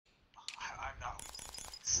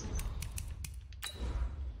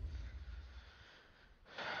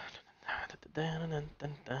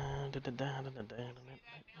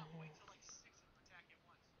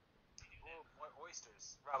What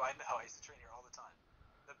oysters? Rob, I know. I used to train here all the time.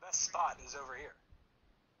 The best spot is over here.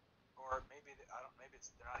 Or maybe I don't. Maybe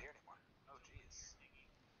they're not here anymore. Oh, jeez.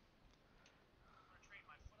 I'm gonna train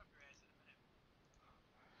my foot up your ass in a minute.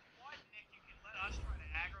 If you want, Nick, you can let us try to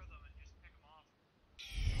aggro them and just pick them off.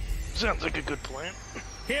 Sounds like a good plan.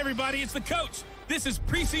 Hey, everybody, it's the coach. This is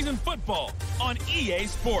preseason football on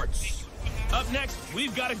EA Sports. Up next,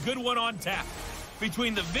 we've got a good one on tap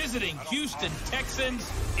between the visiting Houston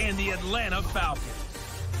Texans and the Atlanta Falcons.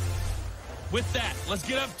 With that, let's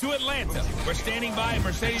get up to Atlanta. We're standing by at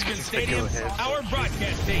Mercedes-Benz Stadium. Our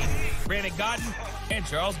broadcast team, Brandon Godden and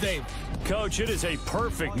Charles Davis. Coach, it is a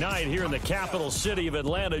perfect night here in the capital city of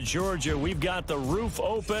Atlanta, Georgia. We've got the roof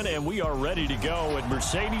open, and we are ready to go at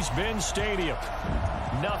Mercedes-Benz Stadium.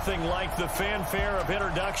 Nothing like the fanfare of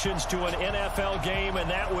introductions to an NFL game, and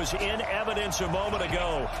that was in evidence a moment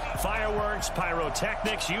ago. Fireworks,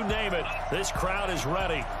 pyrotechnics, you name it. This crowd is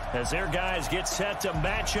ready as their guys get set to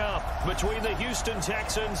match up between the Houston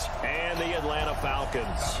Texans and the Atlanta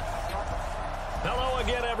Falcons. Hello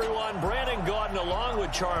again, everyone. Brandon Gaudin along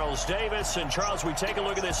with Charles Davis. And, Charles, we take a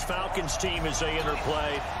look at this Falcons team as they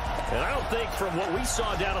interplay. And I don't think from what we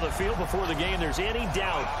saw down on the field before the game there's any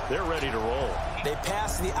doubt they're ready to roll. They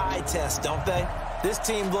pass the eye test, don't they? This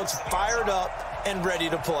team looks fired up and ready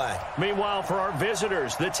to play. Meanwhile, for our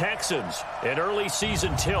visitors, the Texans, an early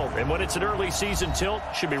season tilt. And when it's an early season tilt,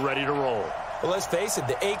 should be ready to roll. Well, let's face it,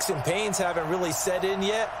 the aches and pains haven't really set in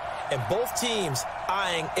yet. And both teams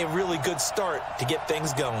eyeing a really good start to get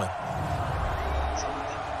things going.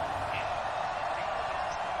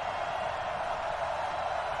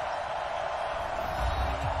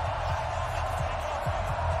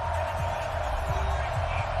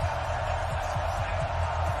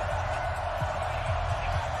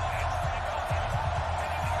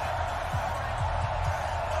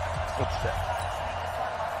 What's that?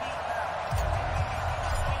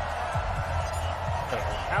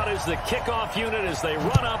 Out is the kickoff unit as they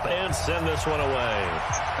run up and send this one away.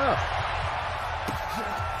 Oh.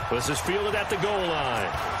 This is fielded at the goal line.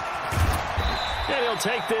 And he'll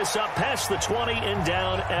take this up past the 20 and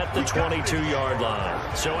down at the 22-yard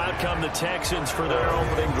line. So out come the Texans for their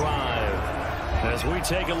opening drive. As we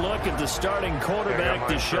take a look at the starting quarterback,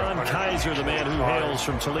 Deshaun Kaiser, the man who hails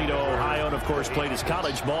from Toledo, Ohio, and, of course, played his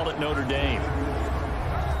college ball at Notre Dame.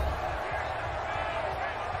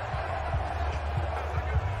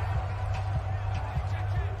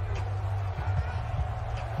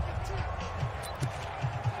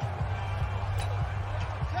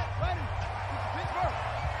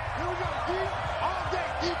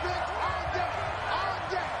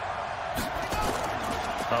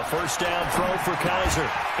 A first down throw for Kaiser.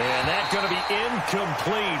 And that's going to be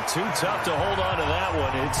incomplete. Too tough to hold on to that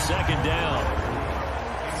one. It's second down.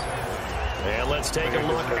 And let's take a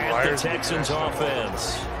look at the Texans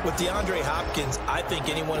offense. With DeAndre Hopkins, I think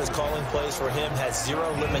anyone who's calling plays for him has zero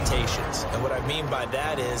limitations. And what I mean by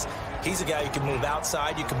that is he's a guy you can move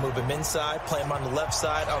outside, you can move him inside, play him on the left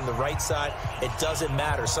side, on the right side. It doesn't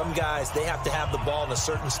matter. Some guys, they have to have the ball in a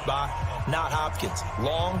certain spot. Not Hopkins.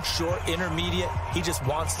 Long, short, intermediate. He just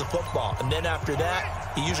wants the football. And then after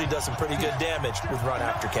that, he usually does some pretty good damage with run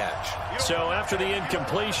after catch. So after the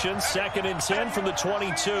incompletion, 2nd and 10 from the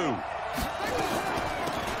 22.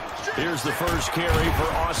 Here's the first carry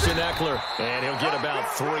for Austin Eckler. And he'll get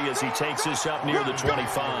about 3 as he takes this up near the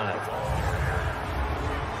 25.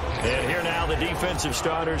 And here now the defensive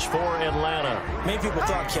starters for Atlanta. Many people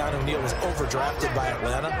thought Keanu Neal was overdrafted by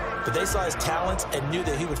Atlanta, but they saw his talents and knew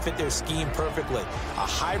that he would fit their scheme perfectly. A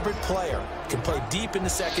hybrid player, can play deep in the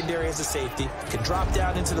secondary as a safety, can drop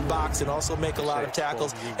down into the box and also make a lot of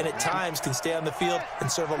tackles, and at times can stay on the field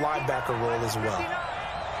and serve a linebacker role as well.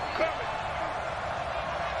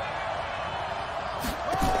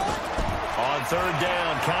 On 3rd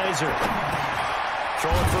down, Kaiser.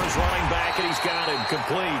 Throwing for his running back, and he's got him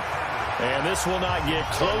complete. And this will not get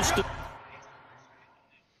close to...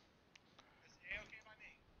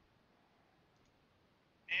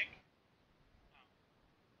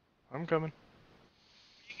 I'm coming.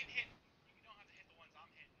 You can hit. You don't have to hit the ones I'm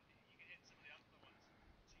hitting. You can hit some of the other ones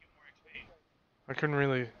so you get more XP. I couldn't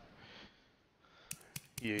really...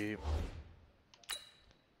 Yeah.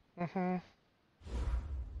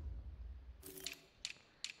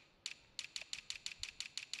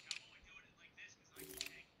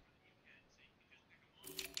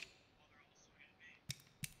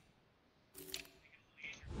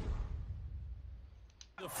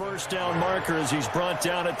 The first down marker as he's brought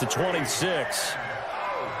down at the 26.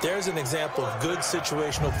 There's an example of good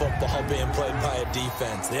situational football being played by a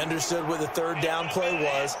defense. They understood what the third down play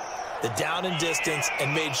was, the down and distance,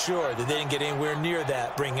 and made sure that they didn't get anywhere near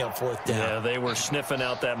that, bringing up fourth down. Yeah, they were sniffing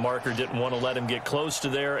out that marker, didn't want to let him get close to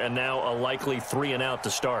there, and now a likely 3 and out to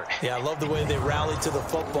start. Yeah, I love the way they rallied to the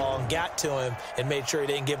football and got to him and made sure he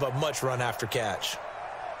didn't give up much run after catch.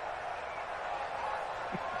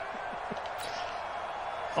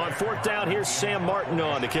 On fourth down, here's Sam Martin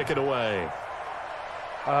on to kick it away.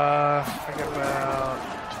 I got about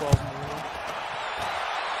 12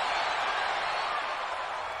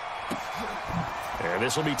 more. And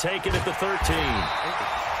this will be taken at the 13.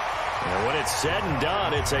 And when it's said and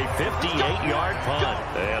done, it's a 58-yard punt.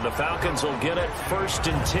 And the Falcons will get it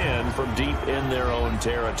 1st and 10 from deep in their own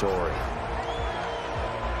territory.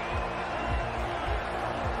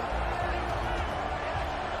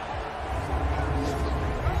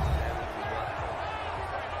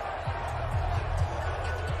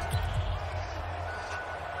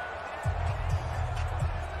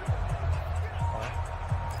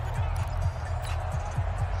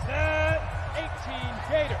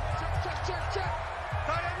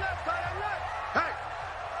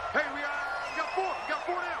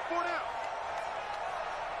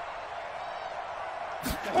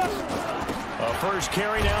 A first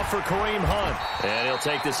carry now for Kareem Hunt. And he'll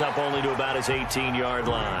take this up only to about his 18-yard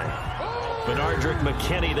line. Benardrick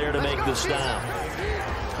McKinney there to make the stop.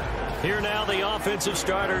 Here now the offensive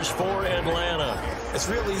starters for Atlanta. It's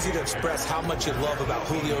real easy to express how much you love about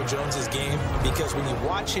Julio Jones' game because when you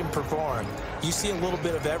watch him perform, you see a little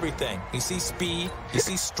bit of everything. You see speed, you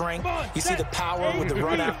see strength, you see the power with the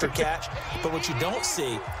run after catch. But what you don't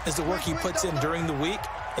see is the work he puts in during the week,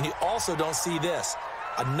 and you also don't see this.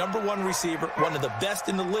 A #1 receiver, one of the best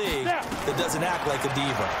in the league, that doesn't act like a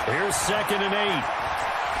diva. Here's 2nd and 8.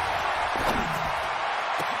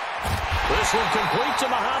 This one complete to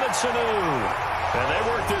Mohamed Sanu. And they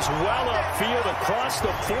work this well upfield across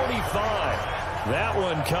the 45. That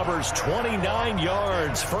one covers 29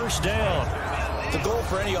 yards, 1st down. The goal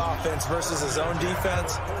for any offense versus a zone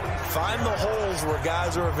defense, find the holes where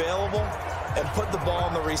guys are available and put the ball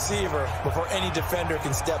on the receiver before any defender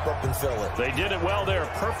can step up and fill it. They did it well there.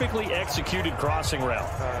 Perfectly executed crossing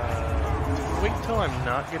route. Wait till I'm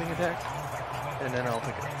not getting attacked, and then I'll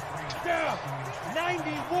pick it up. Down.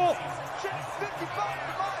 90 Wolf. 55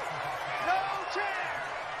 to Mike. No chance.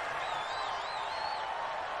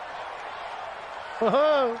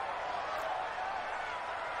 Whoa.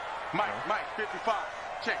 Mike, 55.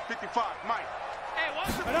 Check, 55, Mike. Hey,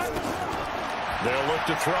 what's the... They'll look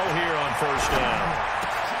to throw here on 1st down.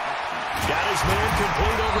 Got his man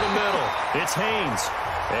complete over the middle. It's Haynes.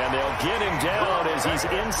 And they'll get him down as he's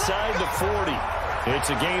inside the 40. It's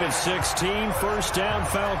a gain of 16, 1st down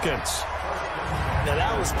Falcons. Now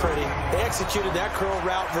that was pretty. They executed that curl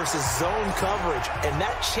route versus zone coverage, and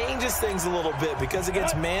that changes things a little bit because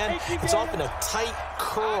against man, it's often a tight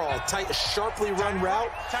curl, tight, sharply run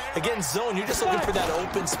route. Against zone, you're just looking for that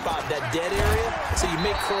open spot, that dead area, so you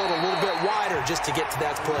make curl a little bit wider just to get to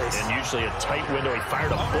that place. And usually a tight window. He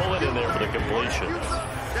fired a bullet in there for the completion.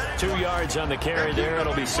 2 yards on the carry there.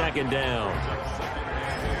 It'll be 2nd down.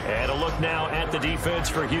 And a look now at the defense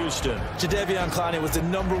for Houston. Jadeveon Clowney was the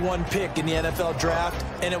 #1 pick in the NFL draft,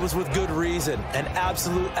 and it was with good reason. An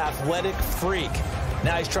absolute athletic freak.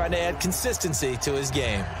 Now he's trying to add consistency to his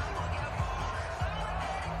game.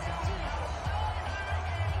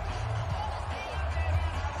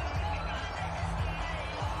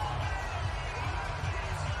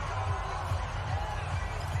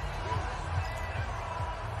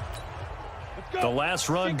 The last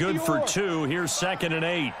run good for 2. Here's 2nd and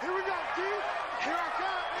 8. Here we go, dude. Here I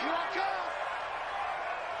come.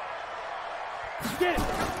 Get it.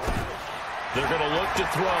 They're going to look to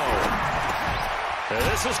throw. And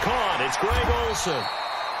this is caught. It's Greg Olsen.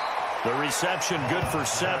 The reception good for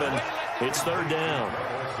 7. It's 3rd down.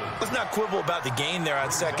 Let's not quibble about the gain there on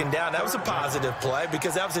 2nd down. That was a positive play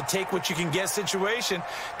because that was a take-what-you-can-get situation.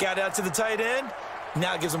 Got out to the tight end.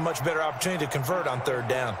 Now it gives them a much better opportunity to convert on 3rd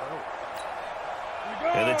down.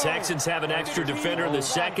 And the Texans have an extra defender in the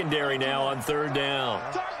secondary now on 3rd down.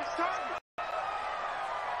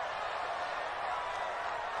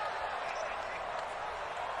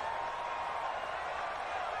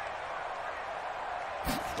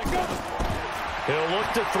 He'll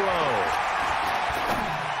look to throw.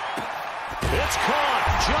 It's caught.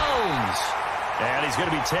 Jones. And he's going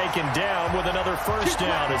to be taken down with another 1st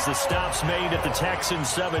down as the stop's made at the Texans'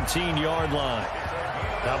 17-yard line.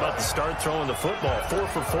 How about the start throwing the football? 4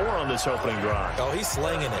 for 4 on this opening drive. Oh, he's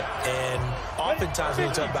slinging it. And oftentimes when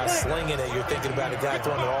you talk about slinging it, you're thinking about a guy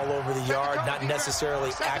throwing it all over the yard, not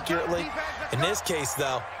necessarily accurately. In this case,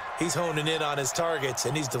 though, he's honing in on his targets,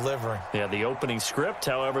 and he's delivering. Yeah, the opening script,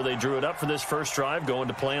 however, they drew it up for this first drive, going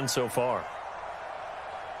to plan so far.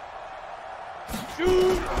 From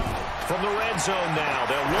the red zone now,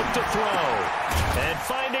 they'll look to throw. And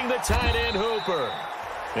finding the tight end, Hooper.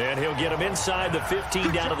 And he'll get him inside the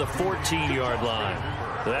 15 down to the 14-yard line.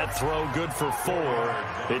 That throw good for 4.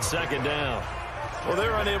 It's second down. Well,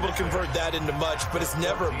 they're unable to convert that into much, but it's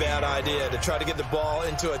never a bad idea to try to get the ball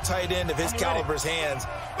into a tight end of his caliber's hands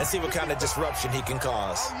and see what kind of disruption he can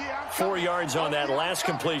cause. 4 yards on that last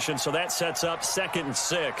completion, so that sets up 2nd and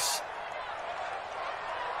 6.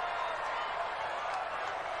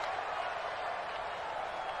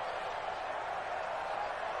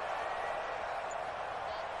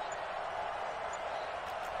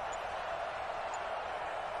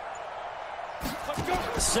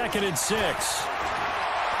 Second and 6.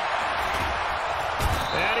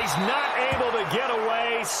 And he's not able to get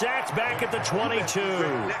away. Sacked back at the 22.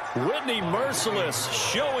 Whitney Merciless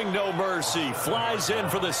showing no mercy. Flies in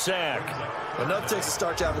for the sack. Enough takes a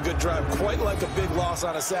start to have a good drive. Quite like a big loss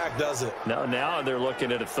on a sack, does it? Now they're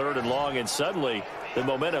looking at a 3rd and long, and suddenly the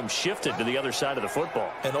momentum shifted to the other side of the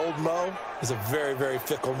football. And old Mo is a very, very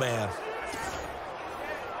fickle man.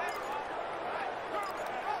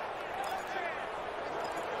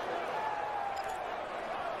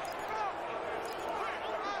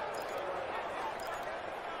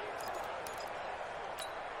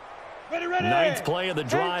 Ninth play of the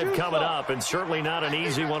drive coming up, and certainly not an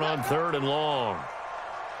easy one on 3rd and long.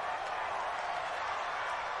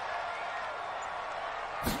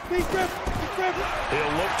 He'll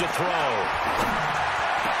look to throw.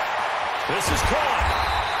 This is caught.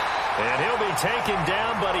 And he'll be taken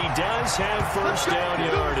down, but he does have first down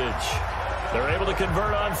yardage. They're able to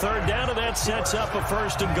convert on 3rd down, and that sets up a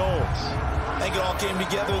 1st and goal. I think it all came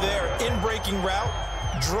together there. In-breaking route.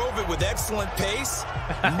 Drove it with excellent pace.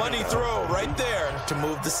 Money throw right there to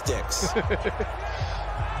move the sticks. On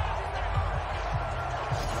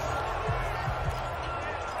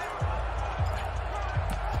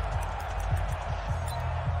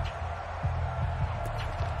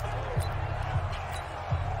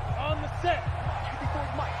the set. 54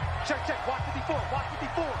 Mike. Check. Watch 54. Watch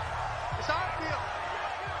 54. It's our field.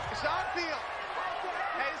 It's our field.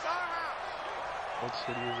 Hey, it's our house. What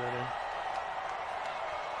city is that in?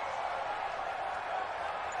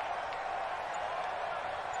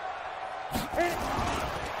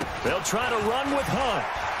 They'll try to run with Hunt.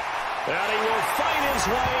 And he will fight his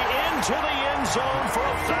way into the end zone for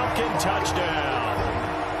a Falcon touchdown.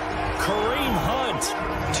 Kareem Hunt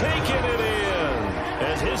taking it in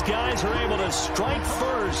as his guys are able to strike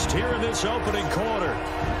first here in this opening quarter.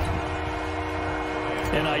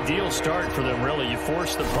 An ideal start for them, really. You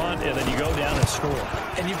force the punt, and then you go down and score.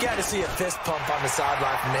 And you've got to see a fist pump on the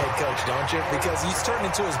sideline from the head coach, don't you? Because he's turned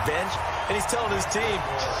into his bench, and he's telling his team,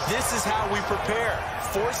 this is how we prepare.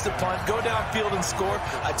 Force the punt, go downfield and score.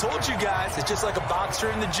 I told you guys, it's just like a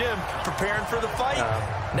boxer in the gym preparing for the fight.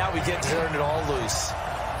 Now we get to turn it all loose.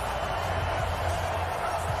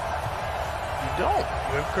 You don't.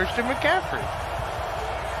 You have Christian McCaffrey.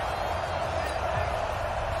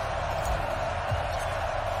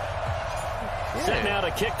 Set now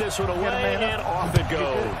to kick this one away, and off it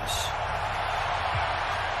goes.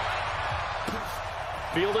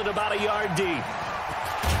 Fielded about a yard deep.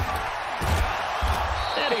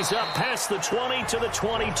 And he's up past the 20 to the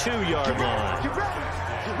 22-yard line. Get ready.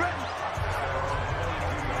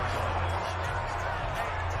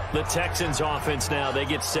 The Texans offense now, they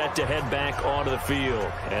get set to head back onto the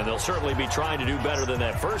field. And they'll certainly be trying to do better than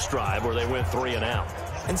that first drive where they went 3 and out.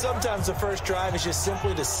 And sometimes the first drive is just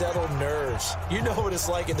simply to settle nerves. You know what it's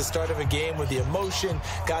like at the start of a game with the emotion.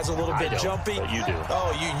 Guys a little bit jumpy. But you do.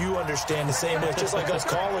 Oh, you understand the same way. It's just like us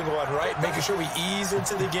calling one, right? Making sure we ease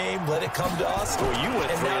into the game, let it come to us. Well, you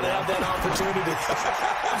went 3 and out. And now to have that opportunity.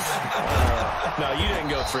 No, you didn't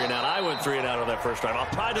go 3 and out. I went 3 and out on that first drive. I'll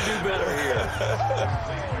try to do better here.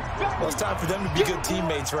 Well, it's time for them to be good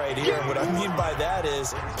teammates right here. And what I mean by that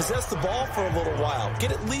is possess the ball for a little while.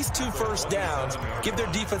 Get at least 2 first downs. Give their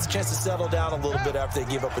defense a chance to settle down a little bit after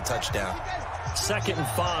they give up a touchdown. 2nd and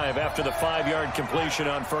 5 after the 5-yard completion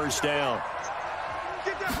on first down.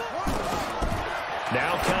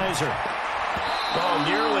 Now Kaiser. Oh,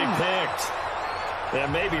 nearly picked.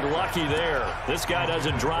 And maybe lucky there. This guy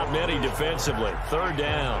doesn't drop many defensively. 3rd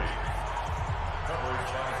down.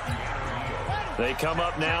 They come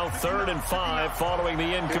up now 3rd and 5 following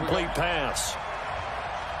the incomplete pass.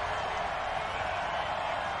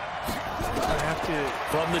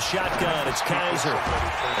 From the shotgun, it's Kaiser.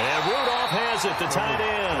 And Rudolph has it, the tight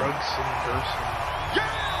end.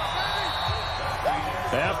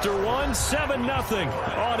 After one, 7-0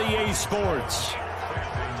 on EA Sports.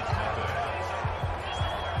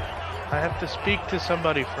 I have to speak to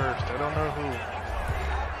somebody first. I don't know who.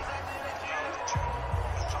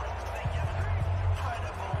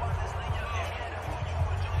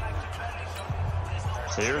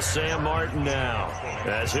 Here's Sam Martin now,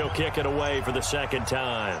 as he'll kick it away for the second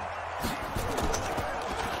time.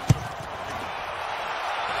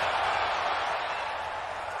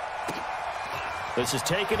 This is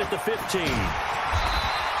taken at the 15.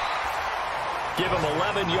 Give him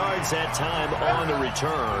 11 yards that time on the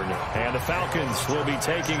return. And the Falcons will be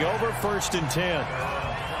taking over 1st and 10.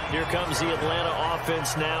 Here comes the Atlanta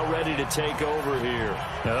offense now ready to take over here.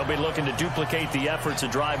 Now they'll be looking to duplicate the efforts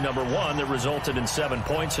of drive number 1 that resulted in 7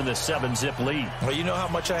 points in this 7-zip lead. Well, you know how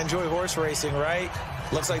much I enjoy horse racing, right?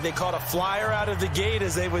 Looks like they caught a flyer out of the gate,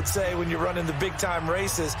 as they would say when you're running the big-time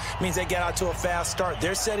races. Means they get out to a fast start.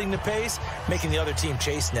 They're setting the pace, making the other team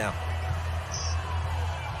chase now.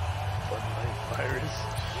 Virus.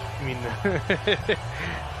 I mean...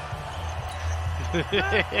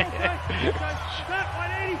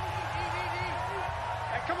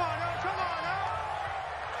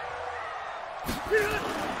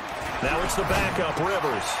 Now it's the backup,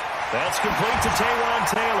 Rivers. That's complete to Taywan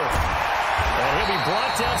Taylor. And he'll be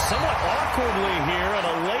brought down somewhat awkwardly here, and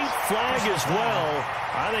a late flag as well.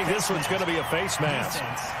 I think this one's going to be a face mask.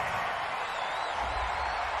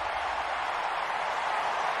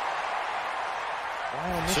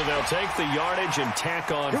 So they'll take the yardage and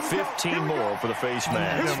tack on 15 more for the face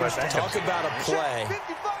mask. Talk about a play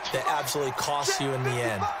that absolutely costs you in the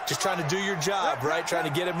end. Just trying to do your job, right? Trying to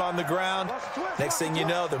get him on the ground. Next thing you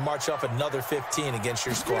know, they'll march off another 15 against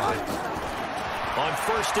your squad. On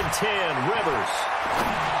 1st and 10, Rivers.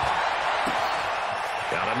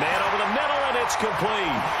 Got a man over the middle, and it's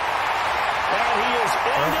complete. And he is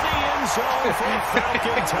into the end zone for a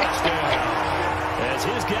Falcon touchdown. As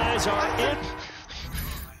his guys are in.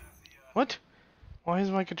 What? Why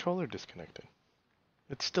is my controller disconnected?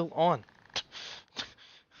 It's still on. Oh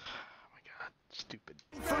my god, stupid.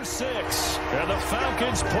 For 6, and the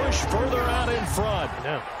Falcons push further out in front. I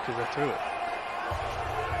know, because I threw it.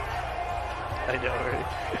 I know, right?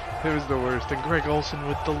 It was the worst. And Greg Olsen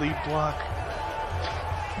with the lead block.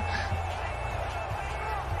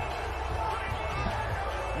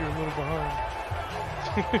 You're a little behind.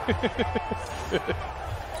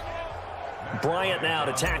 Bryant now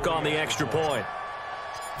to tack on the extra point.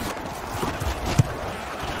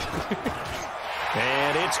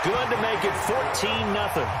 And it's good to make it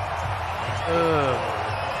 14-0.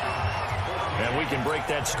 And we can break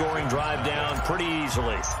that scoring drive down pretty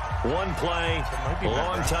easily. One play, a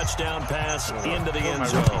long touchdown pass into the end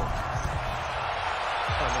zone. Number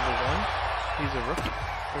 1, he's a rookie.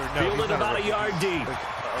 Or, no, Fielded about a yard deep.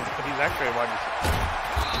 He's actually a wide receiver.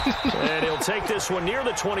 And he'll take this one near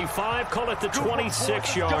the 25, call it the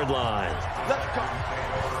 26-yard line.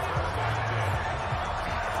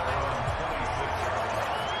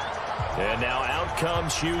 And now out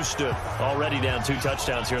comes Houston. Already down 2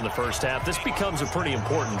 touchdowns here in the first half. This becomes a pretty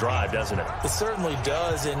important drive, doesn't it? It certainly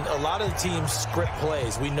does, and a lot of teams script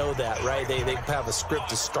plays. We know that, right? They have a script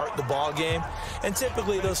to start the ball game, and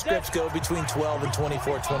typically those scripts go between 12 and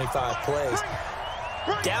 24, 25 plays.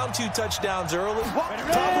 Down 2 touchdowns early,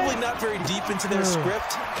 probably not very deep into their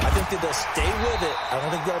script. I think that they'll stay with it. I don't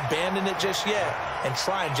think they'll abandon it just yet and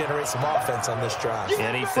try and generate some offense on this drive.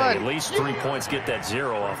 Anything, at least 3 points, get that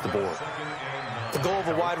 0 off the board. The goal of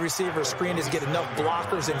a wide receiver screen is get enough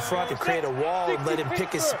blockers in front to create a wall and let him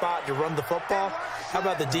pick his spot to run the football. How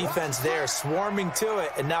about the defense there, swarming to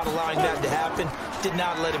it and not allowing that to happen? Did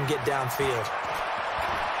not let him get downfield.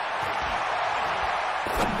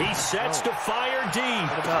 He sets to fire deep.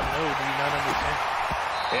 What about no? Do you not understand?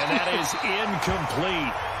 And that is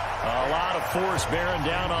incomplete. A lot of force bearing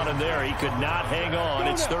down on him there. He could not hang on.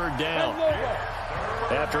 It's 3rd down.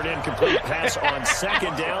 After an incomplete pass on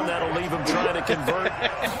 2nd down, that'll leave him trying to convert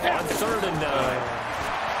on 3rd and 9.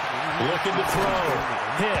 Looking to throw.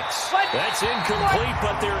 Hicks. That's incomplete,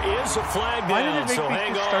 but there is a flag down. So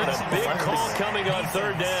hang on. A big call coming on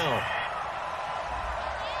 3rd down.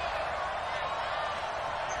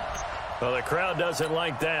 Well, the crowd doesn't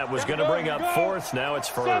like that. Was going to bring up 4th. Now it's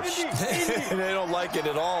 1st. They don't like it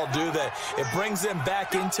at all, do they? It brings them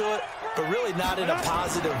back into it. but really not in a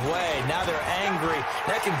positive way. Now they're angry.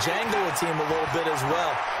 That can jangle a team a little bit as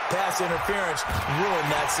well. Pass interference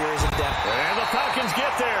ruined that series of down. And the Falcons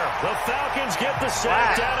get there. The Falcons get the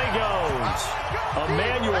sack. Down he goes.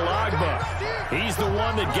 Emmanuel Agba. He's the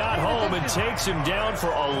one that got home and takes him down for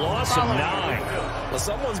a loss of 9. Well,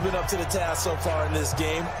 someone's been up to the task so far in this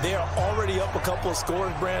game. They are already up a couple of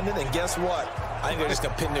scores, Brandon, and guess what? I think they're just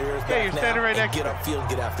going to pin their ears back now and get upfield,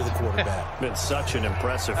 get after the quarterback. Been such an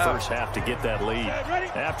impressive first half to get that lead.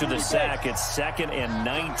 After the sack, it's 2nd and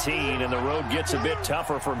 19, and the road gets a bit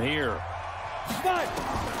tougher from here.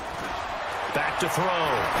 Back to throw.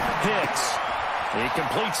 Hicks. He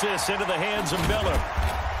completes this into the hands of Miller.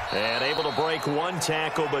 And able to break one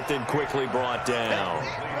tackle, but then quickly brought down.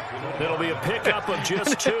 It'll be a pickup of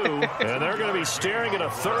just 2, and they're going to be staring at a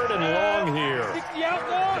 3rd and long here.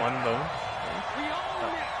 One move.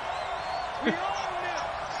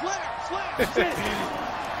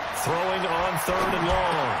 Throwing on 3rd and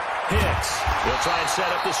long. Hicks. He'll try and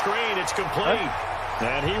set up the screen. It's complete.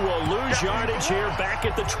 And he will lose yardage here back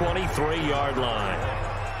at the 23-yard line.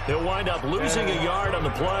 He'll wind up losing a yard on the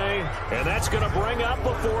play, and that's going to bring up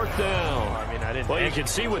a 4th down. Well, you can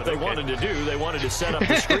see what they wanted to do. They wanted to set up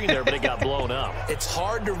the screen there, but it got blown up. It's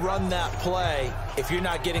hard to run that play if you're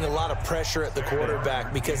not getting a lot of pressure at the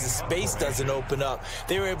quarterback because the space doesn't open up.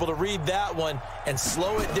 They were able to read that one and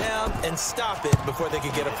slow it down and stop it before they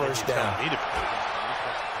could get a first down.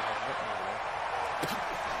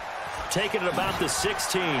 Taking it about the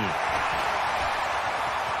 16.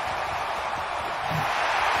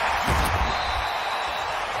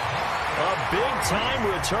 A big-time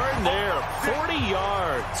return there, 40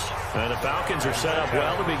 yards. And the Falcons are set up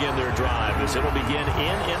well to begin their drive as it'll begin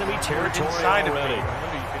in enemy territory already.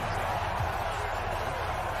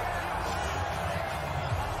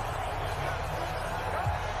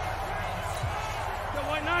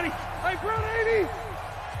 Hey, Brown 80!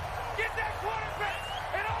 Get that quarterback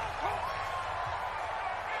at all costs!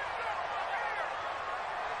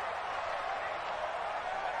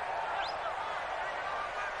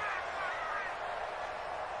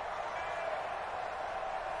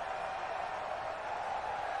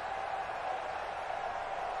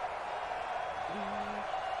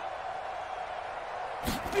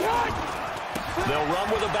 They'll run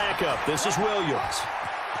with a backup. This is Williams.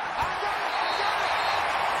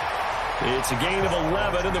 It's a gain of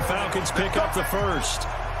 11, and the Falcons pick up the first.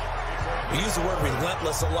 We use the word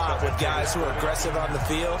relentless a lot with guys who are aggressive on the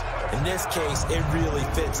field. In this case, it really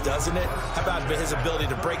fits, doesn't it? How about his ability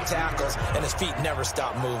to break tackles and his feet never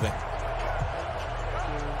stop moving?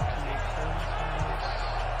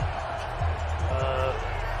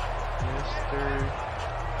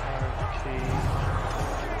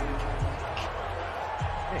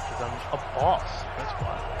 Because I'm a boss. That's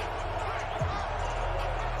why.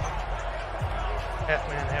 Half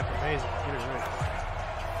man, half amazing. Get it right.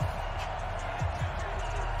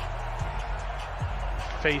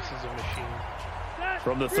 Face is a machine.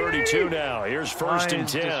 From the 32 now, here's 1st and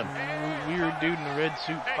 10. Weird dude in the red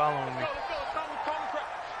suit following me.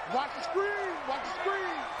 Watch the screen! Watch the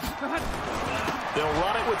screen! They'll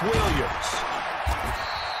run it with Williams.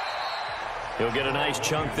 He'll get a nice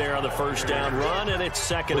chunk there on the first down run, and it's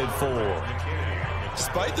 2nd and 4.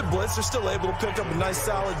 Despite the blitz, they're still able to pick up a nice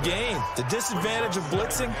solid gain. The disadvantage of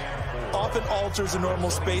blitzing often alters the normal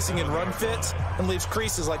spacing and run fits and leaves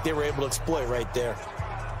creases like they were able to exploit right there.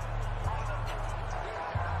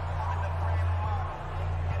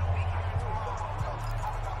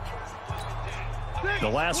 The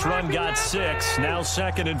last run got 6, now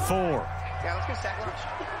 2nd and 4. Yeah, let's get sack lunch.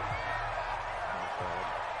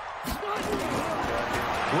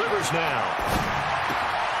 Rivers now.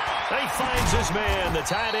 He finds his man, the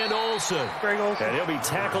tight end Olsen. And he'll be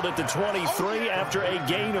tackled at the 23 after a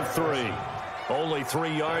gain of 3. Only 3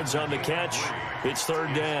 yards on the catch. It's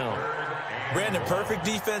 3rd down. Brandon, perfect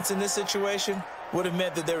defense in this situation would have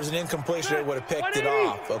meant that there was an incompletion that would have picked it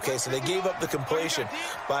off. Okay, so they gave up the completion.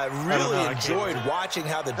 But I really enjoyed watching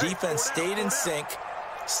how the defense stayed in sync,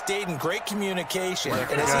 stayed in great communication,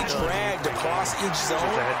 and as he dragged across each zone,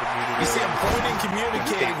 you see him pointing,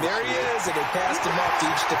 communicating. There he is, and they passed him up to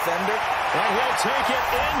each defender. And he'll take it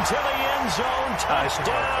into the end zone.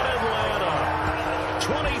 Touchdown, Atlanta.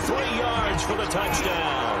 23 yards for the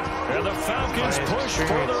touchdown. And the Falcons push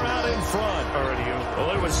further out in front.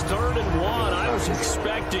 Well, it was 3rd and 1. I was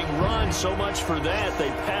expecting run so much for that. They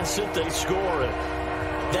pass it, they score it.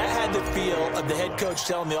 That had the feel of the head coach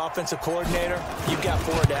telling the offensive coordinator, you've got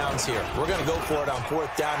 4 downs here. We're going to go for it on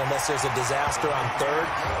 4th down unless there's a disaster on 3rd.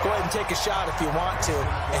 Go ahead and take a shot if you want to.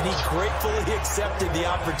 And he gratefully accepted the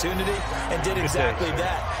opportunity and did exactly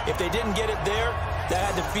that. If they didn't get it there, that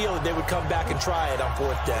had the feel that they would come back and try it on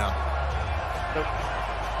 4th down. Nope.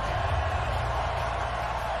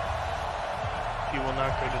 He will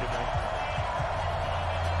not go to the bank.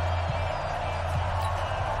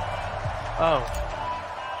 Oh.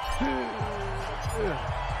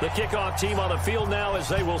 The kickoff team on the field now as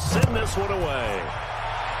they will send this one away.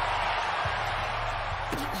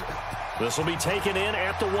 This will be taken in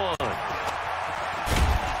at the 1.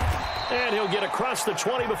 And he'll get across the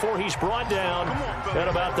 20 before he's brought down at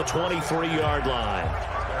about the 23-yard line.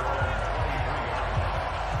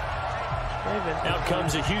 Out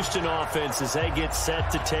comes the Houston offense as they get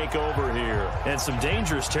set to take over here. And some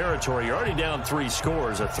dangerous territory. You're already down 3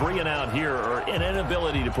 scores. A 3-and-out here or an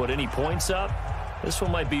inability to put any points up. This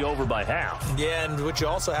one might be over by half. Yeah, and what you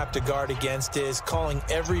also have to guard against is calling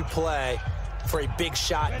every play for a big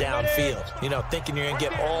shot downfield. You know, thinking you're going to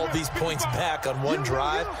get all these points back on one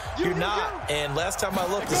drive. You're not. And last time I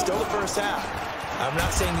looked, it's still the first half. I'm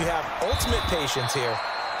not saying you have ultimate patience here,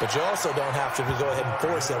 but you also don't have to go ahead and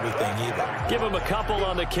force everything either. Give him a couple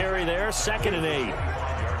on the carry there. 2nd and 8.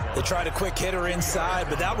 They tried a quick hitter inside,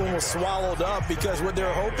 but that one was swallowed up because what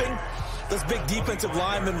they're hoping, those big defensive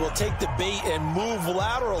linemen will take the bait and move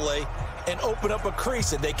laterally and open up a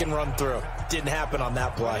crease that they can run through. Didn't happen on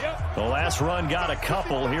that play. The last run got a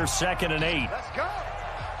couple. Here's 2nd and 8. Let's go.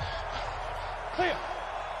 Clear.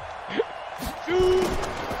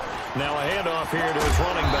 Now a handoff here to his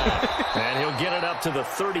running back. And he'll get it up to the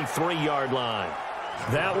 33-yard line.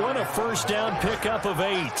 That one a 1st down pickup of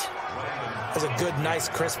 8. That's a good, nice,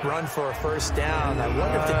 crisp run for a 1st down. I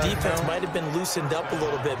wonder if the defense might have been loosened up a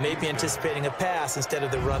little bit, maybe anticipating a pass instead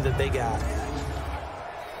of the run that they got.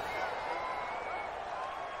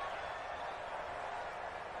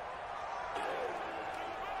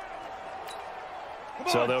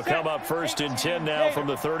 So they'll come up 1st and 10 now from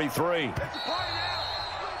the 33.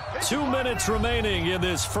 2 minutes remaining in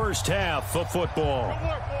this first half of football.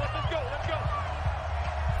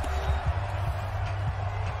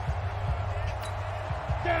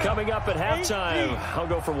 Coming up at halftime, I'll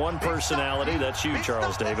go from one personality, that's you,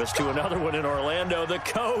 Charles Davis, to another one in Orlando, the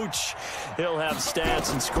coach. He'll have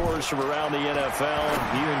stats and scores from around the NFL.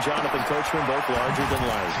 You and Jonathan Coachman both larger than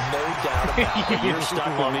life. No doubt about it. You're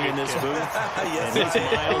stuck with me in this booth, and he's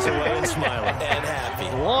miles away and smiling. And happy.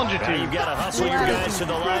 Longitude. Now you've got to hustle your guys to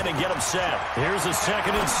the line and get them set. Here's a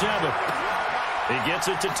 2nd and 7. He gets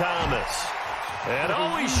it to Thomas. And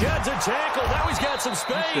oh, he sheds a tackle. Now he's got some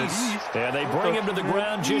space. And they bring him to the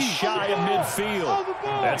ground just shy of midfield.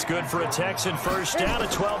 That's good for a Texan 1st down, a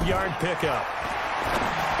 12-yard pickup.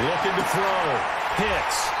 Looking to throw.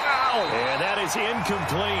 Hits. And that is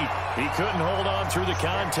incomplete. He couldn't hold on through the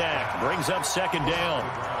contact. Brings up 2nd down.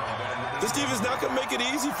 This team is not going to make it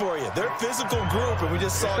easy for you. They're a physical group, and we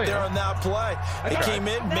just saw it there on that play. They came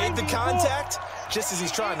in, made the contact, just as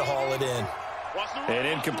he's trying to haul it in. An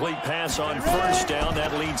incomplete pass on 1st down.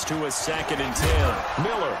 That leads to a 2nd and 10.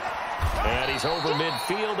 Miller. And he's over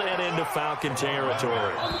midfield and into Falcon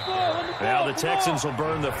territory. Now the Texans will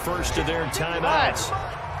burn the first of their timeouts,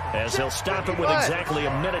 as they'll stop it with exactly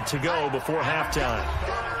a minute to go before halftime.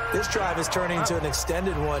 This drive is turning into an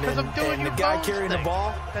extended one, and the guy carrying the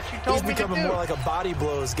ball, he's becoming more like a body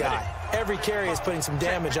blows guy. Every carry is putting some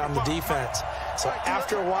damage on the defense. So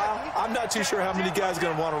after a while, I'm not too sure how many guys are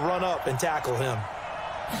going to want to run up and tackle him.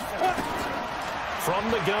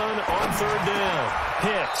 From the gun on 3rd down,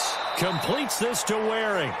 Hicks completes this to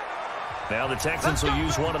Waring. Now the Texans will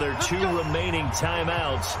use one of their 2 remaining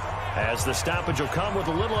timeouts, as the stoppage will come with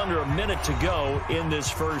a little under a minute to go in this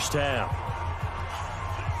first half.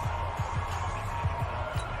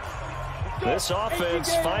 This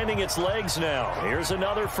offense finding its legs now. Here's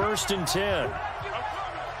another 1st and 10.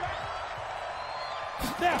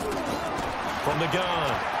 From the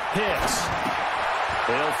gun, Hicks.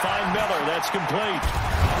 They'll find Miller. That's complete.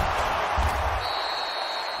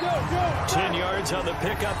 10 yards on the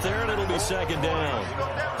pickup there, and it'll be 2nd down.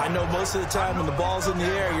 I know most of the time when the ball's in the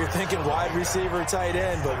air, you're thinking wide receiver, tight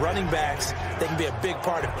end, but running backs, they can be a big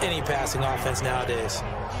part of any passing offense nowadays.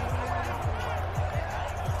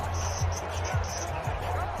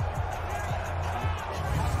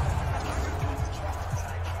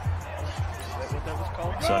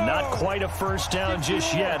 So not quite a 1st down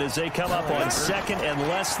just yet as they come up on 2nd and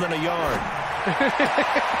less than a yard.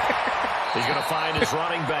 He's going to find his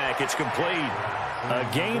running back. It's complete. A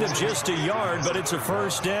gain of just a yard, but it's a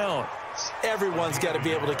first down. Everyone's got to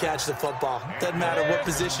be able to catch the football. Doesn't matter what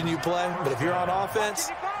position you play, but if you're on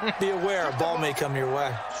offense, be aware a ball may come your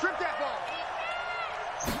way. Strip that ball.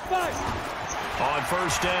 On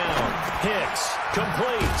first down, Hicks,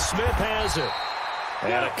 complete. Smith has it.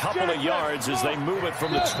 And a couple of yards as they move it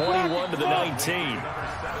from the 21 to the 19.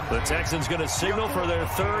 The Texans going to signal for their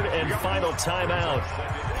third and final timeout,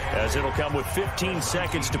 as it'll come with 15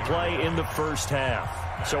 seconds to play in the first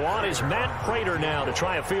half. So on is Matt Prater now to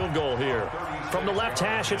try a field goal here. From the left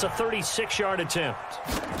hash, it's a 36-yard attempt.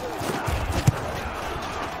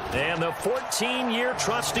 And the 14-year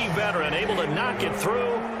trusty veteran able to knock it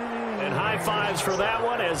through. And high fives for that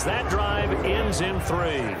one as that drive ends in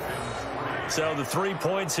 3. So the 3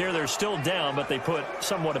 points here, they're still down, but they put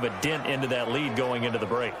somewhat of a dent into that lead going into the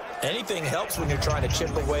break. Anything helps when you're trying to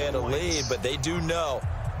chip away at a lead, but they do know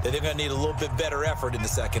that they're going to need a little bit better effort in the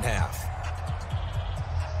second half.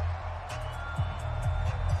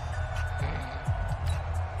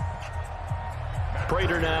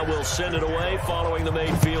 Prater now will send it away following the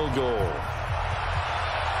made field goal.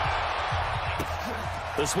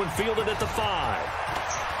 This one fielded at the 5.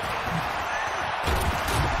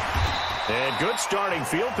 And good starting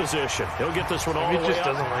field position. He'll get this one all the way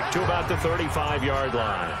up to about the 35-yard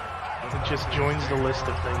line. It just joins the list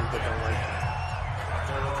of things that I like.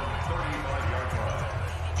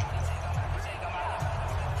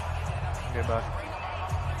 Goodbye.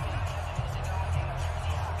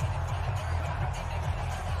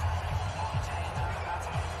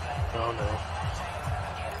 Oh, no.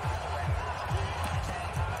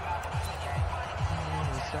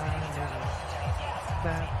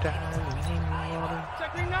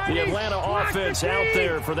 The Atlanta offense out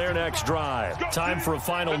there for their next drive. Time for a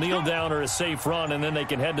final kneel down or a safe run, and then they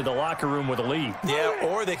can head to the locker room with a lead. Yeah,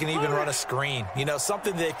 or they can even run a screen. You know,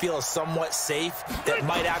 something they feel is somewhat safe that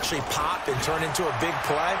might actually pop and turn into a big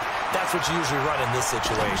play. That's what you usually run in this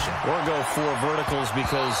situation. Or go 4 verticals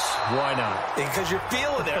because why not? Because you're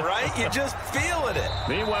feeling it, right? You're just feeling it.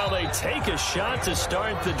 Meanwhile, they take a shot to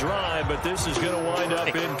start the drive, but this is going to wind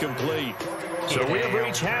up incomplete. So we have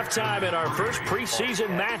reached halftime in our first preseason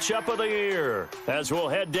matchup of the year. As we'll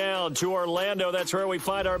head down to Orlando, that's where we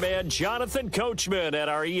find our man Jonathan Coachman at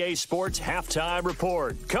our EA Sports Halftime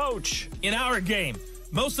Report. Coach. In our game,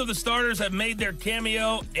 most of the starters have made their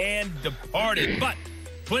cameo and departed, but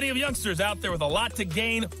plenty of youngsters out there with a lot to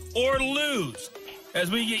gain or lose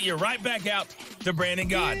as we get you right back out to Brandon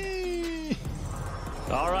God.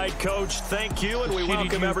 All right, Coach, thank you, and we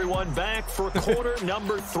welcome everyone back for quarter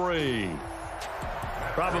number 3.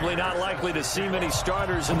 Probably not likely to see many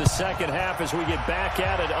starters in the second half as we get back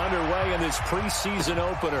at it underway in this preseason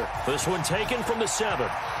opener. This one taken from the 7.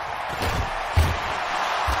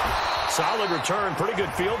 Solid return, pretty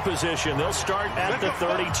good field position. They'll start at the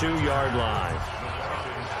 32-yard line.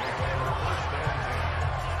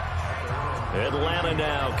 Atlanta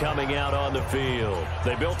now coming out on the field.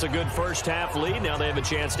 They built a good first half lead. Now they have a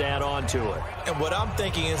chance to add on to it. And what I'm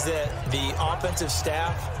thinking is that the offensive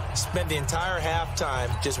staff spent the entire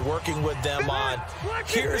halftime just working with them on,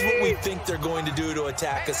 here's what we think they're going to do to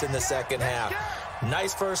attack us in the second half.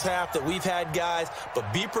 Nice first half that we've had, guys, but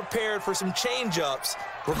be prepared for some change-ups.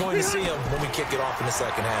 We're going to see them when we kick it off in the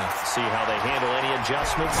second half. See how they handle any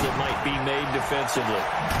adjustments that might be made defensively.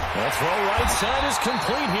 That throw right side is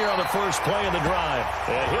complete here on the first play of the drive.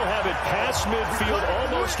 And he'll have it past midfield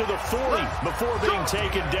almost to the 40 before being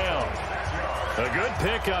taken down. A good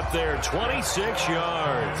pickup there, 26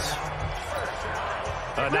 yards.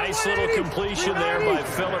 A nice little completion there by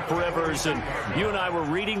Phillip Rivers. And you and I were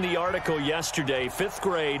reading the article yesterday, 5th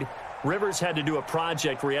grade. Rivers had to do a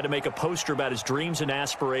project where he had to make a poster about his dreams and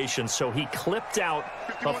aspirations, so he clipped out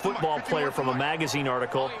a football player from a magazine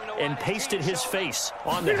article and pasted his face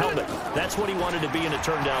on the helmet. That's what he wanted to be, and it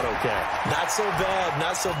turned out okay. Not so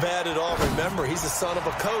bad at all. Remember, he's the son of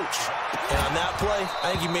a coach. And on that play, I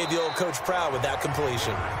think he made the old coach proud with that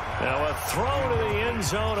completion. Now a throw to the end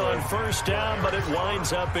zone on first down, but it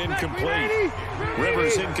winds up incomplete.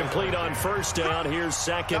 Rivers incomplete on first down. Here's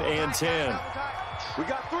 2nd and 10. We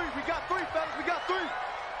got 3, fellas, we got 3.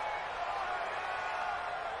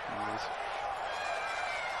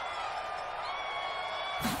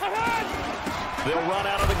 They'll run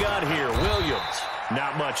out of the gun here. Williams,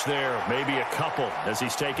 not much there, maybe a couple as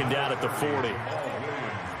he's taken down at the 40.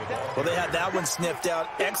 Well, they had that one sniffed out.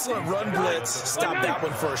 Excellent run blitz. Stop that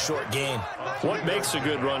one for a short gain. What makes a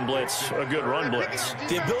good run blitz a good run blitz?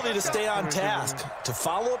 The ability to stay on task, to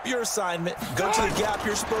follow up your assignment, go to the gap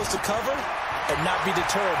you're supposed to cover, and not be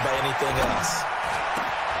deterred by anything else.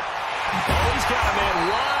 Oh, he's got a man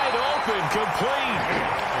wide Wide open, complete.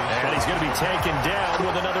 And he's going to be taken down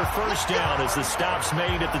with another first down as the stop's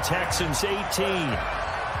made at the Texans' 18.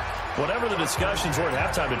 Whatever the discussions were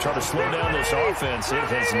at halftime to try to slow down this offense, it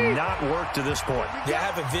has not worked to this point. Yeah, I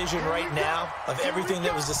have a vision right now of everything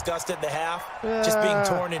that was discussed at the half just being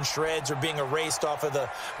torn in shreds or being erased off of the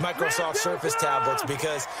Microsoft Surface tablets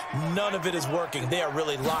because none of it is working. They are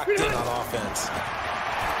really locked in on offense.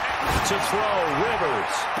 To throw,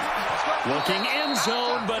 Rivers. Looking end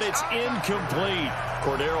zone, but it's incomplete.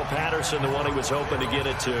 Cordero Patterson, the one he was hoping to get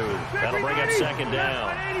it to. That'll bring up second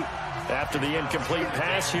down. After the incomplete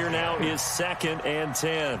pass, here now is 2nd and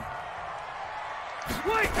 10.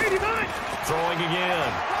 Throwing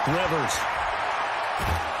again. Rivers.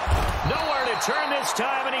 Nowhere to turn this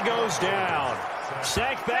time, and he goes down.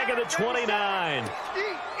 Sacked back at the 29.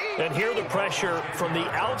 And here the pressure from the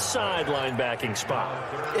outside linebacking spot.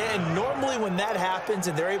 And normally when that happens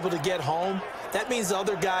and they're able to get home, that means the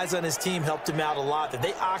other guys on his team helped him out a lot. That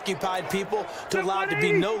they occupied people to allow it to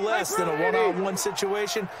be no less than a one-on-one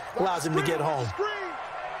situation allows him to get home.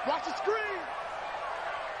 Watch the screen.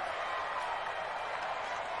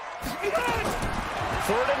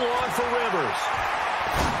 3rd and long for Rivers.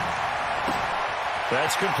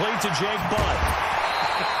 That's complete to Jake Butt.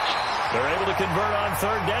 They're able to convert on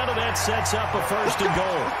 3rd down, and that sets up a 1st and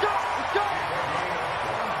goal.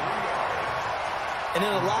 And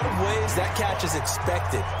in a lot of ways, that catch is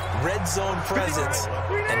expected. Red zone presence,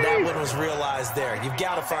 and that one was realized there. You've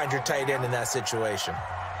got to find your tight end in that situation.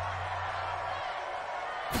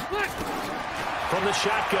 From the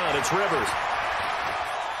shotgun, it's Rivers.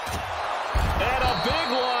 And a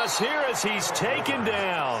big loss here as he's taken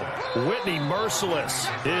down. Whitney Merciless,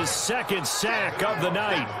 his 2nd sack of the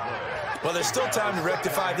night. Well, there's still time to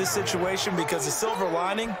rectify this situation because the silver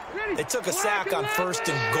lining, they took a sack on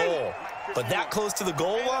 1st and goal. But that close to the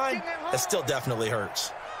goal line, that still definitely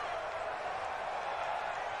hurts.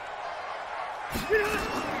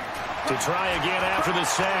 To try again after the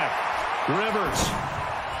sack. Rivers.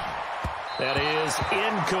 That is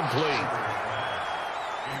incomplete.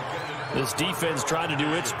 This defense tried to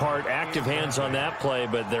do its part, active hands on that play,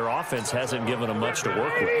 but their offense hasn't given them much to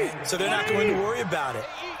work with. So they're not going to worry about it.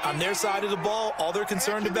 On their side of the ball, all they're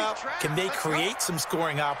concerned about, can they create some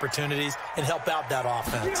scoring opportunities and help out that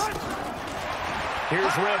offense?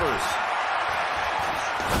 Here's Rivers.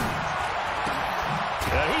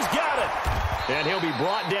 And he's got it. And he'll be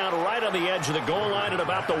brought down right on the edge of the goal line at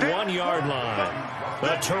about the 1-yard line.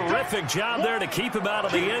 A terrific job there to keep him out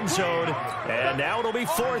of the end zone. And now it'll be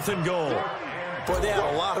 4th and goal. Boy, they had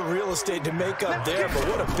a lot of real estate to make up there, but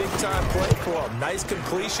what a big-time play for them. Nice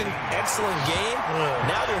completion, excellent game.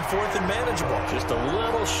 Now they're in 4th and manageable. Just a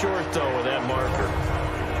little short, though, with that marker.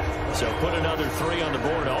 So put another 3 on the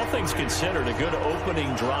board. All things considered, a good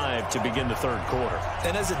opening drive to begin the 3rd quarter.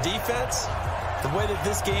 And as a defense, the way that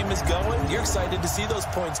this game is going, you're excited to see those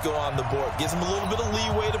points go on the board. Gives them a little bit of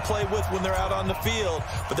leeway to play with when they're out on the field,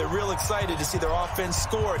 but they're real excited to see their offense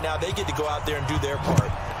score. Now they get to go out there and do their part.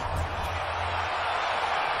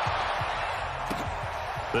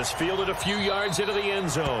 This fielded a few yards into the end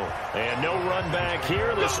zone. And no run back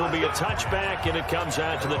here. This will be a touchback, and it comes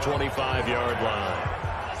out to the 25-yard line.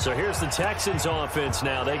 So here's the Texans offense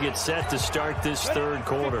now. They get set to start this 3rd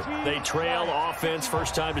quarter. They trail offense,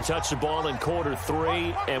 first time to touch the ball in quarter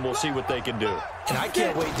 3, and we'll see what they can do. And I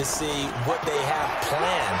can't wait to see what they have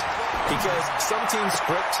planned, because some teams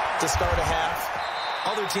script to start a half.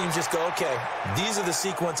 Other teams just go, okay, these are the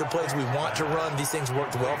sequence of plays we want to run. These things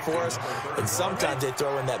worked well for us. And sometimes they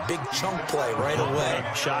throw in that big chunk play right away.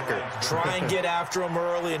 Shocker. Try and get after them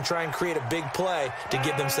early and try and create a big play to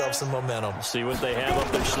give themselves some momentum. See what they have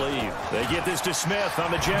up their sleeve. They get this to Smith on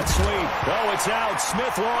the jet sweep. Oh, it's out.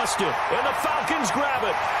 Smith lost it. And the Falcons grab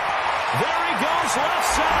it. There he goes, left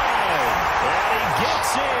side. And he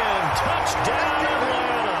gets in. Touchdown, Atlanta.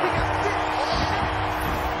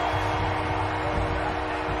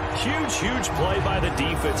 Huge play by the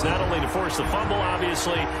defense, not only to force the fumble,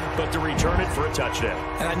 obviously, but to return it for a touchdown.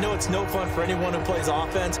 And I know it's no fun for anyone who plays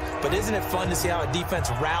offense, but isn't it fun to see how a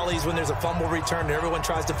defense rallies when there's a fumble return and everyone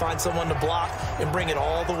tries to find someone to block and bring it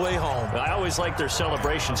all the way home? I always like their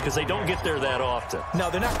celebrations because they don't get there that often.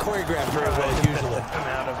 No, they're not choreographed very well usually.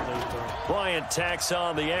 Bryant tacks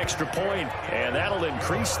on the extra point, and that'll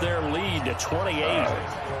increase their lead to 28.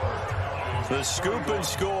 The scoop and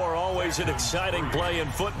score, always an exciting play in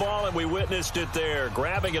football, and we witnessed it there,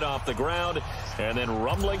 grabbing it off the ground and then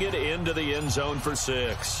rumbling it into the end zone for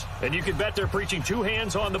 6. And you can bet they're preaching 2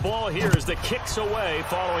 hands on the ball here as the kick's away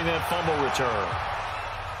following that fumble return.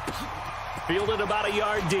 Fielded about a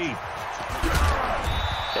yard deep.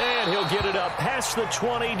 And he'll get it up past the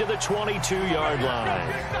 20 to the 22-yard line.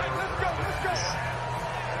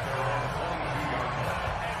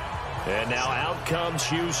 And now out comes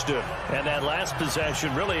Houston. And that last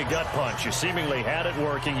possession, really a gut punch. You seemingly had it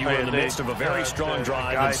working. You were in the midst of a very strong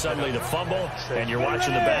drive, and suddenly the fumble, and you're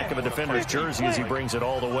watching the back of a defender's jersey as he brings it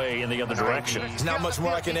all the way in the other direction. There's not much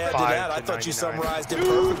more I can add to that. I thought you summarized it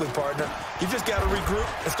perfectly, partner. You just got to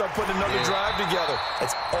regroup and start putting another drive together.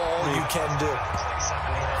 That's all you can do.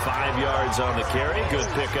 5 yards on the carry. Good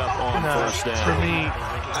pickup on first down. For me,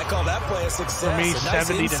 I call that play a success. For me, a nice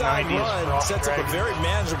 70 to 90 run sets up a very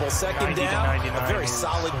manageable second down. A very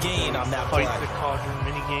solid gain on that play. Fight the cauldron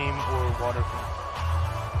mini game or waterfront.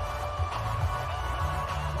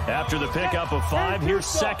 After the pickup of 5, here's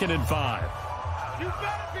 2nd and 5. You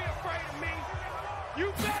better be afraid of me.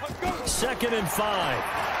 You better go. 2nd and 5.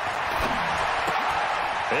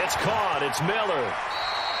 It's caught. It's Miller.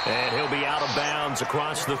 And he'll be out of bounds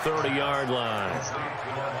across the 30-yard line.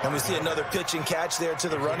 And we see another pitch and catch there to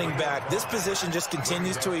the running back. This position just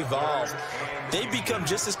continues to evolve. They become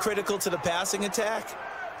just as critical to the passing attack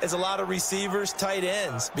as a lot of receivers, tight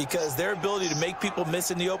ends, because their ability to make people miss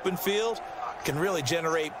in the open field can really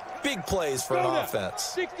generate big plays for an offense.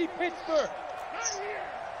 60 Pittsburgh.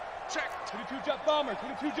 Check. 22 jet bomber.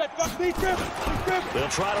 22 jet bomber. They'll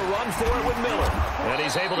try to run for it with Miller. And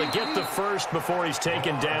he's able to get the first before he's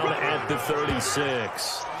taken down at the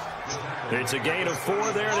 36. It's a gain of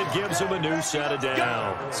 4 there, and it gives him a new set of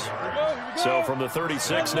downs. So from the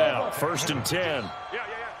 36 now, 1st and 10.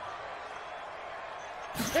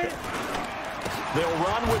 They'll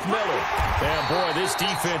run with Miller. And boy, this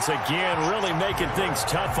defense again really making things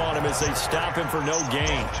tough on him as they stop him for no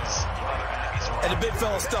gain. And the big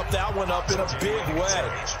fella stuffed that one up in a big way.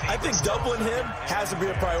 I think doubling him has to be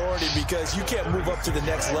a priority because you can't move up to the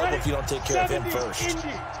next level if you don't take care of him first.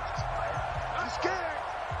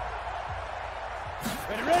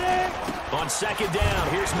 On 2nd down,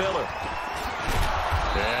 here's Miller.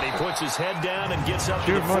 And he puts his head down and gets up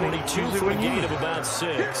to the 42 for a gain of about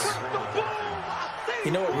 6.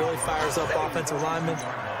 You know what really fires up offensive linemen?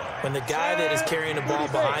 When the guy that is carrying the ball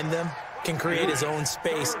behind them can create his own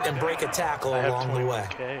space and break a tackle along the way.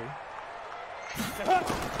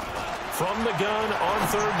 From the gun on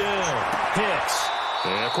 3rd down, Hicks.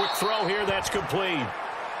 And a quick throw here, that's complete.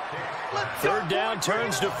 3rd down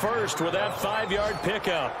turns to 1st with that 5-yard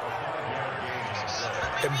pickup.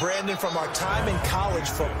 And Brandon, from our time in college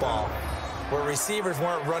football, where receivers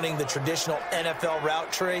weren't running the traditional NFL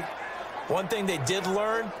route tree, one thing they did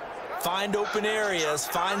learn, find open areas,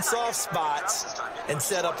 find soft spots, and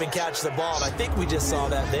set up and catch the ball. And I think we just saw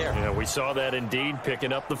that there. Yeah, we saw that indeed,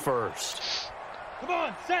 picking up the first. Come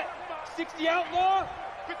on, set. 60 outlaw.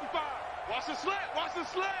 55. Watch the slant. Watch the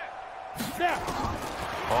slant. Snap.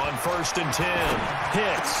 On 1st and 10,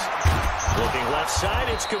 Hicks. Looking left side,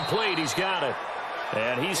 it's complete. He's got it.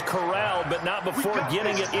 And he's corralled, but not before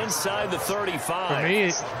getting it inside the 35. For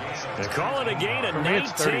me, they call it a gain of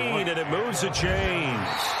 19, and it moves the chains.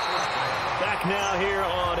 Back now here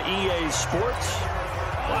on EA Sports.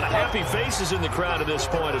 A lot of happy faces in the crowd at this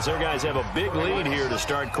point as their guys have a big lead here to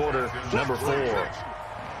start quarter number 4.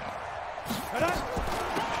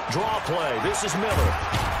 Draw play. This is Miller.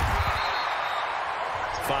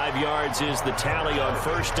 5 yards is the tally on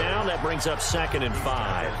 1st down. That brings up 2nd and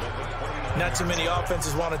 5. Not too many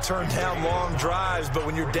offenses want to turn down long drives, but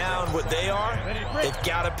when you're down what they are, they've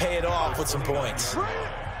got to pay it off with some points.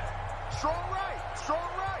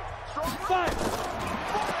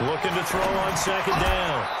 Looking to throw on 2nd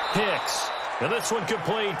down. Hicks. And this one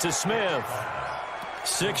complete to Smith.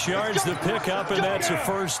 6 yards to pick up, and that's a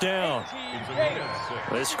 1st down.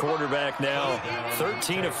 This quarterback now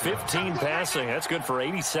 13 of 15 passing. That's good for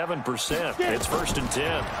 87%. It's 1st and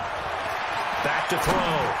 10. Back to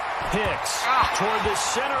throw. Hicks toward the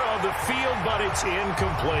center of the field, but it's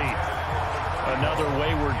incomplete. Another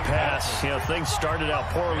wayward pass. You know, things started out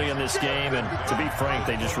poorly in this game, and to be frank,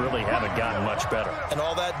 they just really haven't gotten much better. And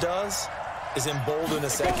all that does is embolden the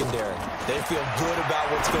secondary. They feel good about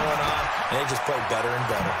what's going on, and they just play better and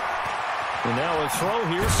better. And now a throw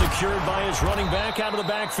here secured by his running back out of the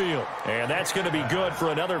backfield. And that's going to be good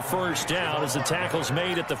for another 1st down as the tackle's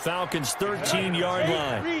made at the Falcons' 13-yard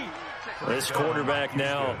line. This quarterback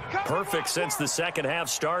now perfect since the second half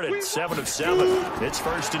started. 7 of 7. It's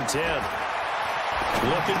 1st and 10.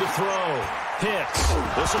 Looking to throw. Hicks.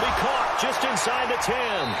 This will be caught just inside the 10.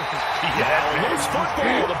 Now loose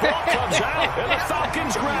football. The ball comes out, and the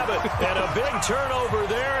Falcons grab it. And a big turnover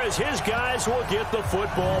there as his guys will get the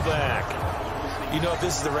football back. You know, if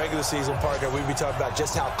this is the regular season, partner, we'd be talking about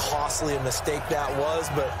just how costly a mistake that was,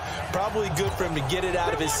 but probably good for him to get it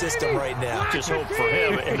out of his system right now. Just hope for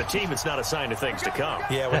him and the team it's not a sign of things to come.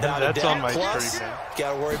 Yeah, without a That's doubt. on my Plus, stream.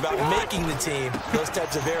 got to worry about making the team. Those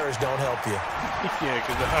types of errors don't help you. Yeah,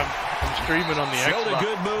 because I'm streaming on the Showed Xbox. a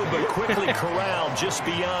good move, but quickly corralled just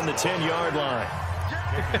beyond the 10-yard line.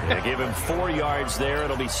 They give him 4 yards there.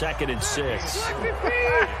 It'll be 2nd and 6.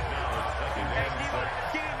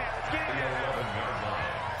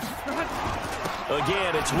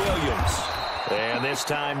 Again, it's Williams. And this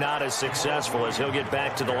time not as successful as he'll get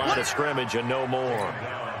back to the line of scrimmage and no more.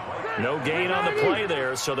 No gain on the play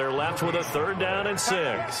there, so they're left with a 3rd down and 6.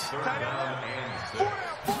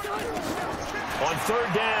 On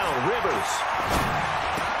 3rd down, Rivers.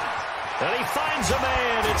 And he finds a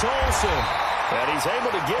man. It's Olsen. And he's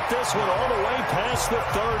able to get this one all the way past the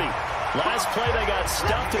 30. Last play they got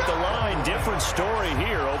stuffed at the line. Different story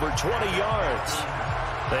here, over 20 yards.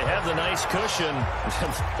 They have the nice cushion.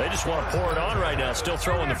 They just want to pour it on right now, still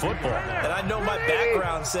throwing the football. And I know my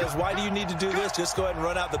background says, why do you need to do this? Just go ahead and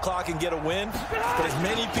run out the clock and get a win. But as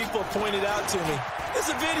many people pointed out to me, it's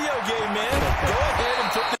a video game, man. Go ahead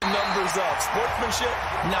and put the numbers up. Sportsmanship,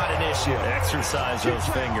 not an issue. Exercise those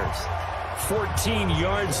fingers. 14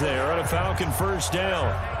 yards there on a Falcon 1st down.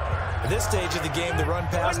 At this stage of the game, the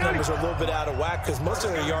run-pass numbers are a little bit out of whack because most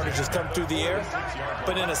of their yardage has come through the air.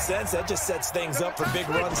 But in a sense, that just sets things up for big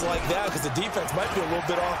runs like that because the defense might be a little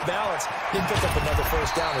bit off balance. Didn't pick up another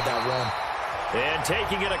 1st down with that run. And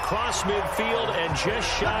taking it across midfield and just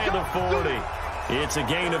shy of the 40. It's a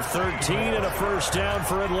gain of 13 and a 1st down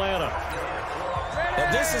for Atlanta. Now,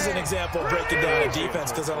 this is an example of breaking down a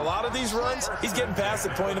defense because on a lot of these runs, he's getting past the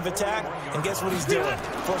point of attack, and guess what he's doing?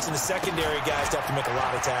 Forcing the secondary guys to have to make a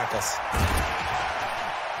lot of tackles.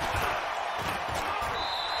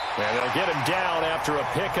 And they'll get him down after a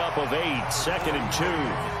pickup of 8, 2nd and 2.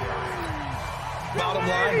 Bottom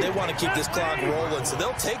line, they want to keep this clock rolling, so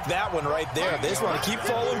they'll take that one right there. They just want to keep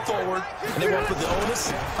falling forward, and they want to put the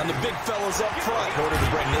onus on the big fellas up front in order to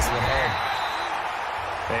bring this one home.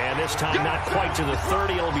 And this time not quite to the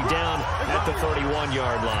 30. It'll be down at the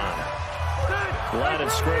 31-yard line. Line of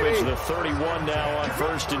scrimmage, the 31 now on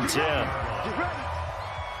 1st and 10.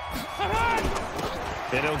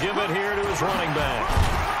 And he'll give it here to his running back.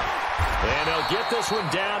 And he'll get this one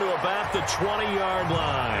down to about the 20-yard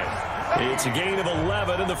line. It's a gain of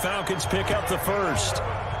 11, and the Falcons pick up the 1st.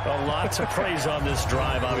 A lot to praise on this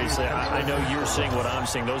drive, obviously. I know you're seeing what I'm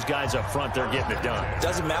seeing. Those guys up front, they're getting it done.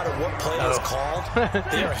 Doesn't matter what play is called.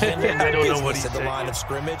 They are handling their business at the line of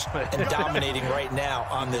scrimmage and dominating right now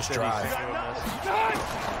on this drive.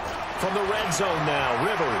 From the red zone now,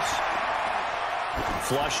 Rivers.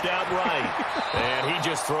 Flushed out right. And he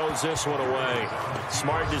just throws this one away.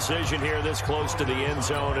 Smart decision here this close to the end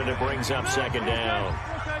zone, and it brings up 2nd down.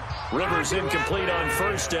 Rivers incomplete on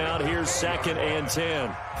 1st down. Here's 2nd and 10.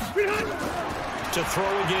 To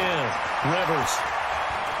throw again. Rivers.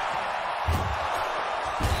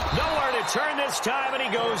 Nowhere to turn this time, and he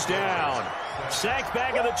goes down. Sacked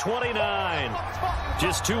back at the 29.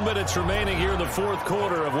 Just 2 minutes remaining here in the 4th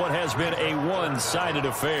quarter of what has been a one-sided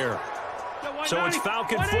affair. So it's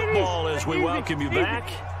Falcon football as we welcome you back.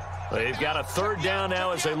 They've got a 3rd down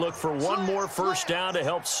now as they look for one more 1st down to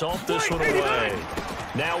help salt this one away.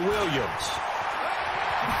 Now Williams.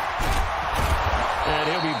 And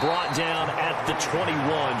he'll be brought down at the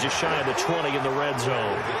 21, just shy of the 20 in the red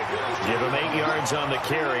zone. Give him 8 yards on the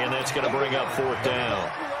carry, and that's going to bring up 4th down.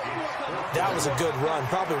 That was a good run,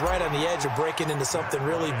 probably right on the edge of breaking into something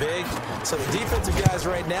really big. So the defensive guys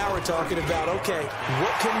right now are talking about, okay,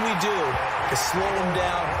 what can we do to slow him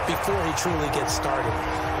down before he truly gets started?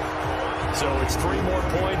 So it's 3 more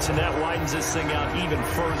points, and that widens this thing out even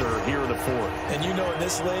further here in the 4th. And you know in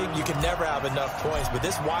this league, you can never have enough points, but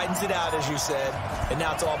this widens it out, as you said, and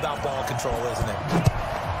now it's all about ball control, isn't it?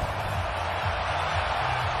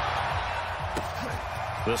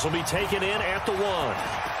 This will be taken in at the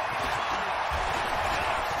 1.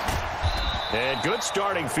 And good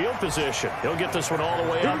starting field position. He'll get this one all the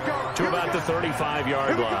way up to about the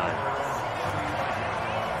 35-yard line.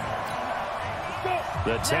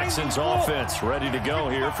 The Texans offense ready to go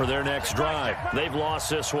here for their next drive. They've lost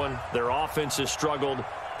this one. Their offense has struggled.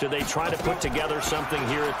 Do they try to put together something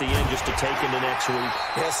here at the end just to take into next week?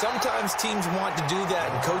 Yeah, sometimes teams want to do that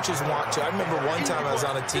and coaches want to. I remember one time I was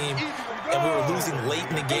on a team and we were losing late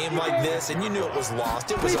in the game like this, and you knew it was lost.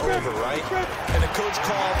 It was over, right? And the coach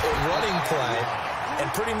called a running play and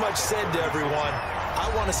pretty much said to everyone, I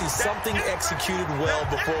want to see something executed well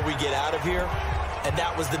before we get out of here. And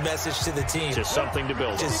that was the message to the team. Just something to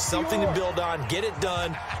build on. Just something to build on, get it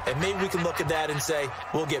done, and maybe we can look at that and say,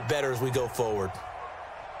 we'll get better as we go forward.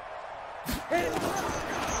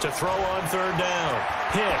 To throw on third down.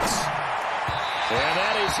 Hicks. And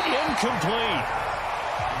that is incomplete.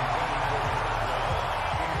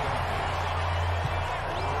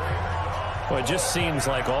 Well, it just seems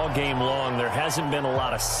like all game long there hasn't been a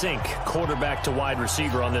lot of sync quarterback to wide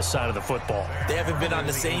receiver on this side of the football. They haven't been on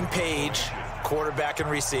the same page, quarterback and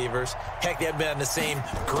receivers. Heck, they haven't been on the same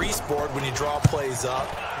grease board when you draw plays up.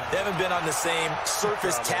 They haven't been on the same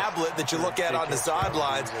Surface tablet that you look at on the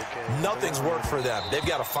sidelines. Nothing's worked for them. They've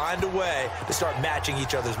got to find a way to start matching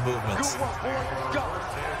each other's movements.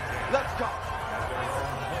 Let's go.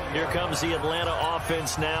 Here comes the Atlanta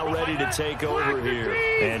offense now ready to take over here.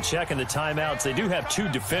 And checking the timeouts, they do have 2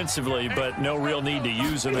 defensively, but no real need to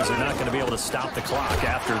use them as they're not going to be able to stop the clock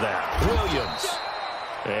after that. Williams.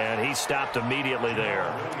 And he stopped immediately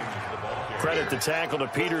there. Credit the tackle to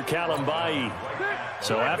Peter Kalambai.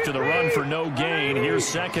 So after the run for no gain, here's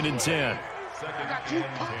 2nd and 10.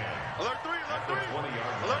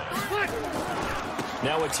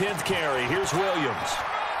 Now a 10th carry. Here's Williams.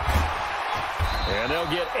 And they'll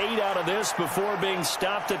get 8 out of this before being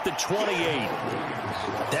stopped at the 28.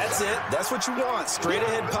 That's it. That's what you want. Straight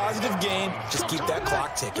ahead positive gain. Just keep that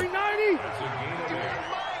clock ticking. 390.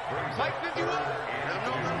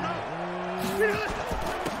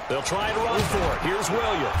 They'll try and run for it. Here's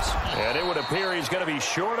Williams. And it would appear he's going to be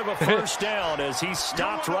short of a first down as he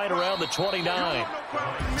stopped right around the 29.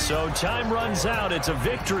 So time runs out. It's a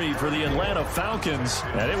victory for the Atlanta Falcons.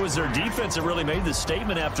 And it was their defense that really made the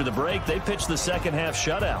statement after the break. They pitched the second half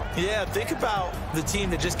shutout. Yeah, think about the team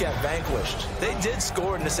that just got vanquished. They did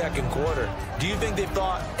score in the second quarter. Do you think they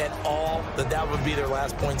thought at all that that would be their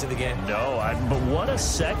last points of the game? No, but what a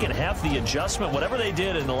second half. The adjustment, whatever they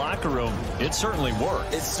did in the locker room, it certainly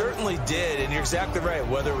worked. It certainly did, and you're exactly right.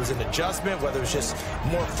 Whether it was an adjustment, whether it was just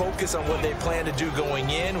more focus on what they planned to do going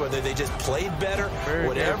in, whether they just played better,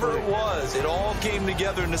 whatever it was, it all came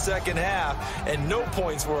together in the second half, and no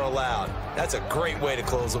points were allowed. That's a great way to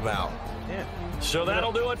close them out. Yeah. So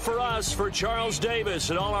that'll do it for us. For Charles Davis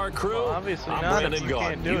and all our crew, Well, obviously I'm not Brandon if you Gaughan.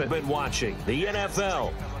 can't do You've it. been watching the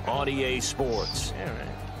NFL on EA Sports. Yeah, right.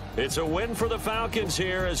 It's a win for the Falcons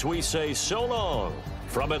here as we say so long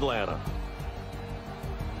from Atlanta.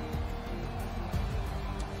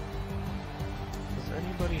 Does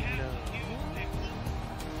anybody know?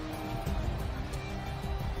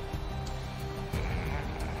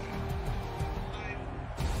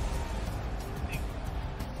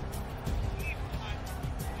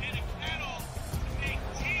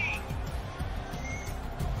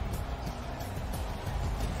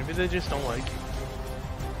 Maybe they just don't like you.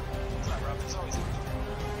 It's not rough, it's always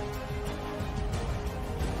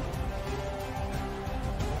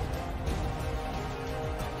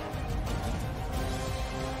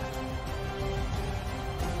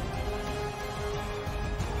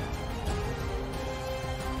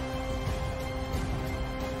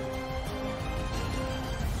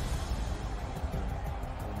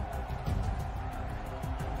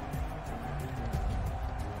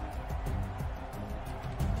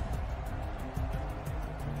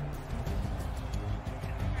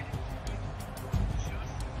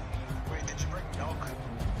Wait, did you bring milk?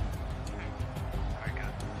 Very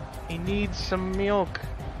good. He needs some milk.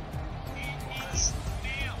 Because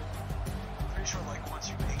I'm pretty sure, like, once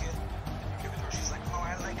you make it, you give it to her, she's like, oh,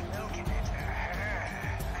 I like milk in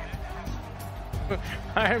it.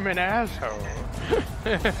 I'm an asshole.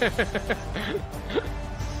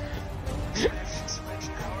 If